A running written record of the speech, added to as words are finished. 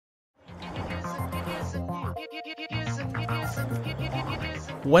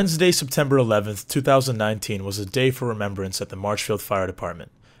Wednesday, September 11th, 2019 was a day for remembrance at the Marshfield Fire Department,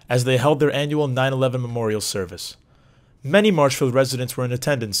 as they held their annual 9/11 memorial service. Many Marshfield residents were in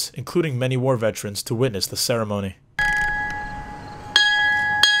attendance, including many war veterans, to witness the ceremony.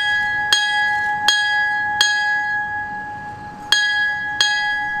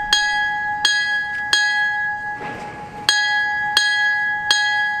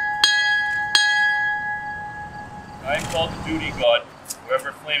 I am called to duty, God,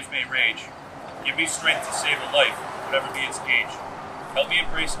 wherever flames may rage. Give me strength to save a life, whatever be its age. Help me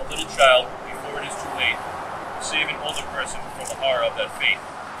embrace a little child before it is too late. Save an older person from the horror of that fate.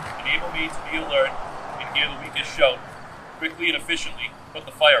 Enable me to be alert and hear the weakest shout. Quickly and efficiently put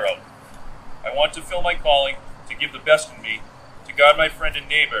the fire out. I want to fill my calling, to give the best in me, to guard my friend and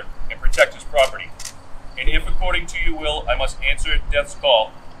neighbor, and protect his property. And if according to your will I must answer death's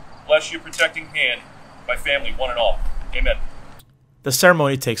call, bless your protecting hand, my family one and all. Amen. The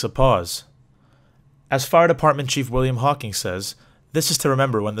ceremony takes a pause. As Fire Department Chief William Hawking says, this is to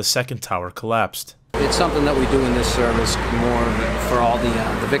remember when the second tower collapsed. It's something that we do in this service more for all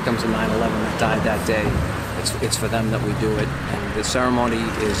the victims of 9/11 that died that day. It's for them that we do it, and the ceremony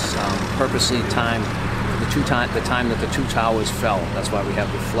is purposely timed the time that the two towers fell. That's why we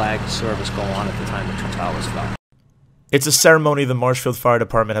have the flag service go on at the time the two towers fell. It's a ceremony the Marshfield Fire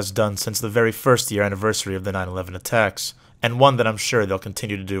Department has done since the very first year anniversary of the 9/11 attacks, and one that I'm sure they'll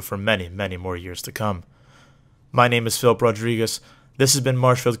continue to do for many, many more years to come. My name is Philip Rodriguez. This has been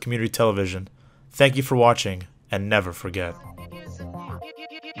Marshfield Community Television. Thank you for watching, and never forget.